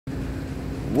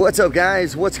What's up,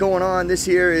 guys? What's going on? This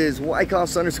here is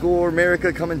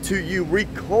Wyckoffs_America coming to you,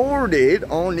 recorded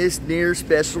on this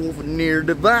special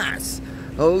device.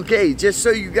 Okay, just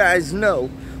so you guys know,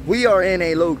 we are in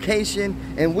a location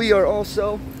and we are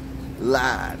also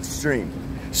live stream.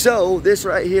 So this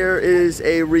right here is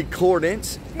a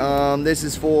recordance. This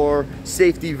is for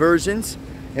safety versions,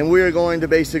 and we are going to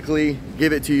basically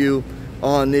give it to you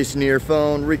on this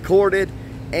phone, recorded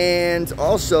and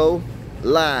also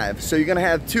live. So you're gonna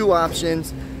have two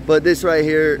options, but this right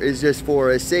here is just for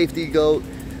a safety goat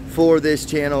for this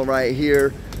channel right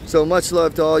here. So much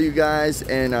love to all you guys,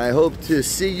 and I hope to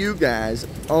see you guys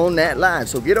on that live.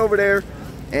 So get over there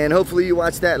and hopefully you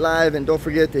watch that live, and don't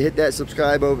forget to hit that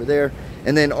subscribe over there.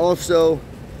 And then also,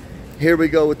 here we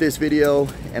go with this video,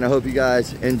 and I hope you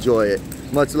guys enjoy it.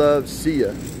 Much love, see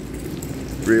ya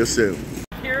real soon.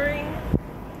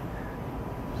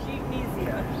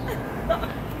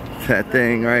 That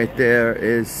thing right there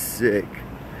is sick.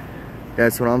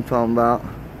 That's what I'm talking about.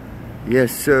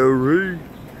 Yes, sir.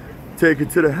 Take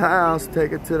it to the house.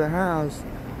 Take it to the house.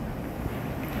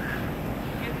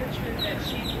 Get the truth at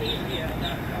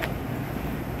sheepmedia.com.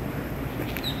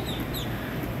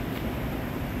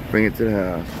 Bring it to the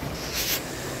house.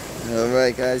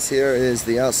 Alright, guys, here is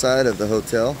the outside of the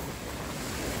hotel.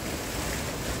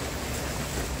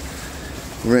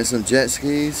 Rent some jet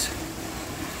skis.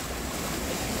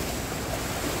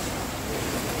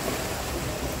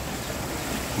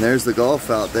 There's the golf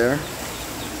out there.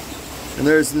 And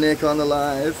there's Nick on the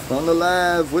live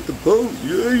with the boat.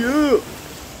 Yeah, yeah.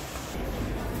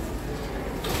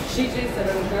 She just said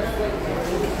I'm just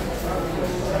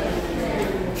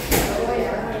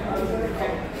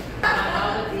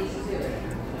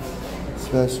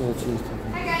Special cheese.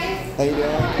 Hi, guys. How you doing?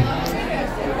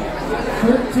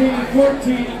 13-14 to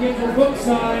get your book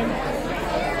signed.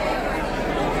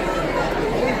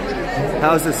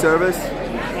 How's the service?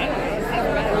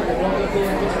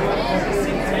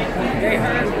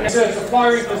 It's a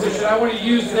firing position. I want to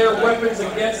use their weapons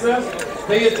against them.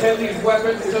 They intend these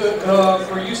weapons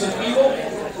for use of evil.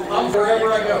 I'm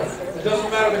wherever I go. It doesn't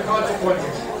matter the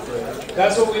consequences.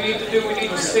 That's what we need to do. We need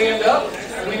to stand up.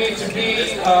 We need to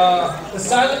be, the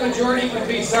silent majority can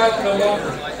be silent no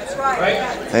longer. Right?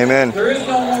 Amen. There is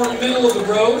no more middle of the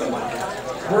road.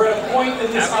 We're at a point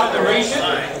in this operation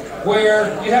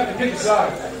where you have to pick a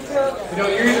side. You know,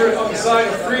 you're either on the side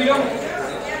of freedom.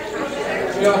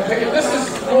 You know, this is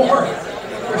more.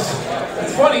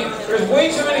 It's funny. There's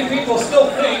way too many people still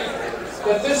think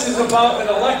that this is about an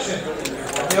election.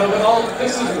 You know, but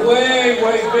this is way,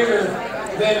 way bigger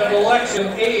than an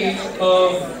election age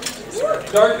of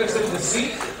darkness and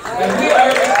deceit. And we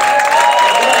are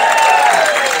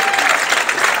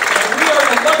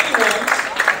the lucky ones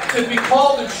to be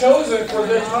called and chosen for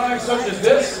the time such as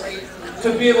this, to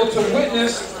be able to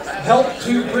witness, help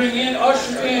to bring in,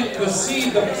 usher in the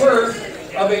seed, the birth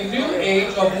of a new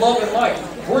age of love and light.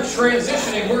 We're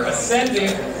transitioning, we're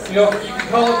ascending. You know, you can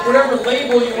call it whatever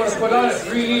label you want to put on it,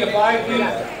 3D to 5D,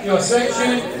 you know,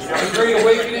 ascension, the Great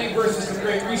Awakening versus the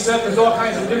Great Reset. There's all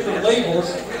kinds of different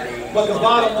labels. But the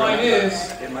bottom line is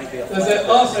that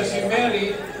us as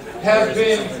humanity have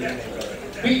been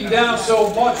beaten down so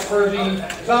much for the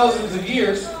thousands of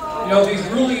years. You know, these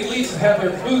ruling elites have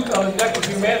their boot on the neck of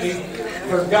humanity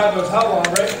for God knows how long,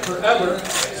 right? Forever.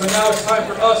 So now it's time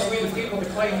for us, we the people, to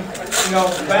claim, you know,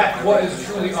 back what is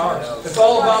truly ours. It's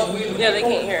all about we the people. Yeah, they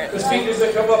can't hear it. The speakers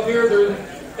that come up here, they're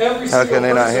every How can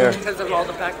they not hear? Because of all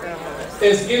the background noise.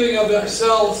 Is giving of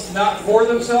themselves, not for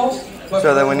themselves, but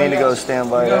So then we need to go stand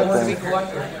by that thing.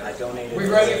 We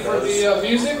ready for the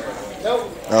music? Nope.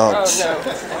 Oh. Oh, no.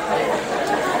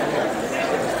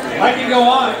 I can go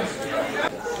on.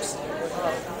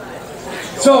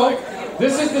 So,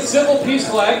 this is the civil peace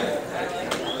flag.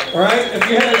 All right, if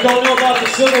you don't know about the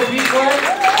civil peace flag,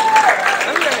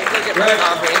 I'm going to go get my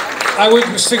coffee. I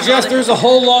would suggest there's a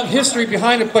whole long history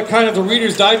behind it, but kind of the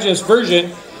Reader's Digest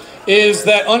version is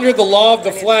that under the law of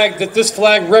the flag, that this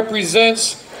flag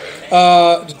represents,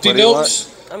 denotes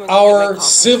our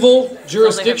civil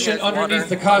jurisdiction underneath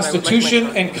the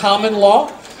Constitution and common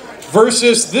law,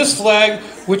 versus this flag,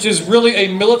 which is really a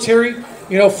military,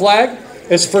 you know, flag.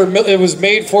 It was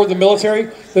made for the military.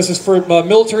 This is for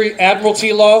military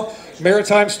admiralty law,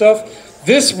 maritime stuff.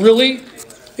 This really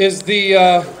is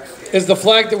the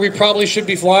flag that we probably should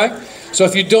be flying. So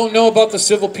if you don't know about the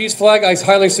civil peace flag, I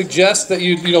highly suggest that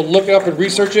you look it up and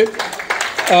research it.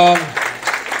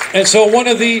 And so one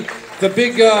of the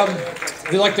big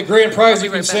like the grand prize, you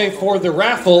can say, for the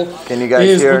raffle Can you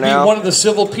guys hear would be now? one of the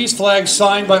civil peace flags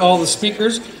signed by all the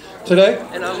speakers today.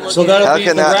 And I'm So that'll be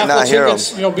the not raffle hear 'em?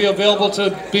 tickets, be available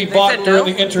to be bought during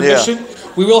the intermission.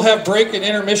 We will have break and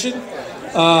intermission.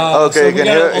 Okay, so you can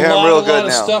hear him real good of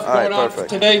now. stuff All right, going on perfect.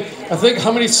 today. I think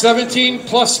how many 17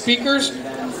 plus speakers?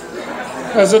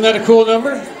 Isn't that a cool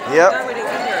number? No, Yep. we didn't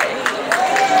get here at 8.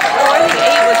 Oh, I think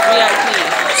 8 was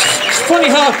VIP. It's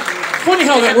funny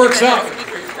how that works out.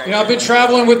 You know, I've been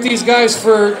traveling with these guys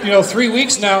for 3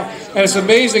 weeks now, and it's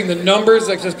amazing the numbers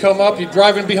that just come up. You're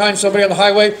driving behind somebody on the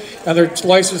highway, and their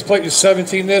license plate is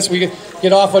 17 this. We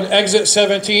get off on exit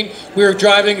 17. We were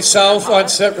driving south on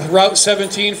Route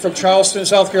 17 from Charleston,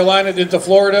 South Carolina, into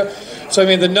Florida. So I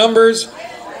mean, the numbers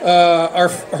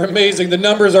are amazing. The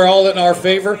numbers are all in our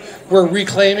favor. We're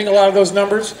reclaiming a lot of those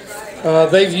numbers.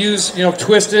 They've used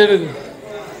Twisted, and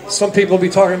some people will be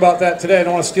talking about that today. I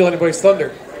don't want to steal anybody's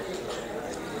thunder.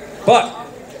 But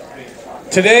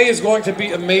today is going to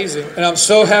be amazing, and I'm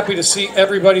so happy to see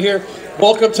everybody here.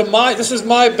 Welcome to this is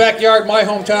my backyard, my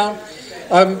hometown.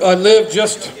 I live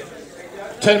just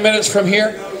 10 minutes from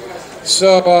here,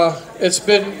 so it's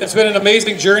been an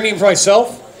amazing journey for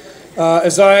myself. When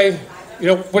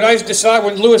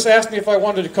Lewis asked me if I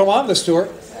wanted to come on this tour,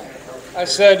 I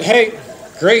said, hey,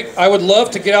 great, I would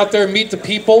love to get out there and meet the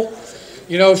people,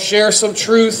 share some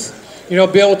truth, be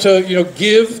able to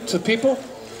give to people.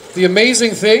 The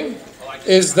amazing thing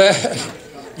is that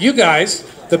you guys,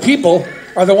 the people,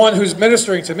 are the one who's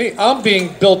ministering to me. I'm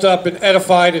being built up and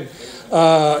edified and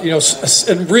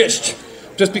enriched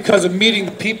just because of meeting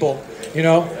the people.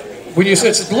 When it's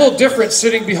a little different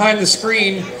sitting behind the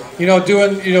screen,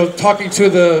 talking to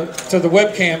the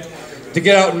webcam, to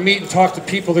get out and meet and talk to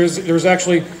people. There's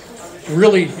actually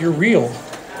you're real.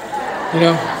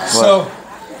 So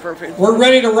Perfect. we're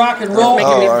ready to rock and roll.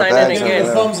 Making me sign in Give again.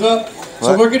 a thumbs up. So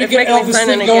What? we're going to It's get making me Elvis sign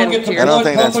thing in going, again get the to your- I don't blood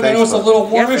think that's pumping. I know it's a Facebook. little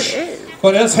Yes, warmish, it is.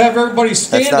 but let's have everybody That's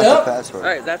stand not the up. password. All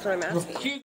right, that's what I'm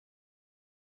asking.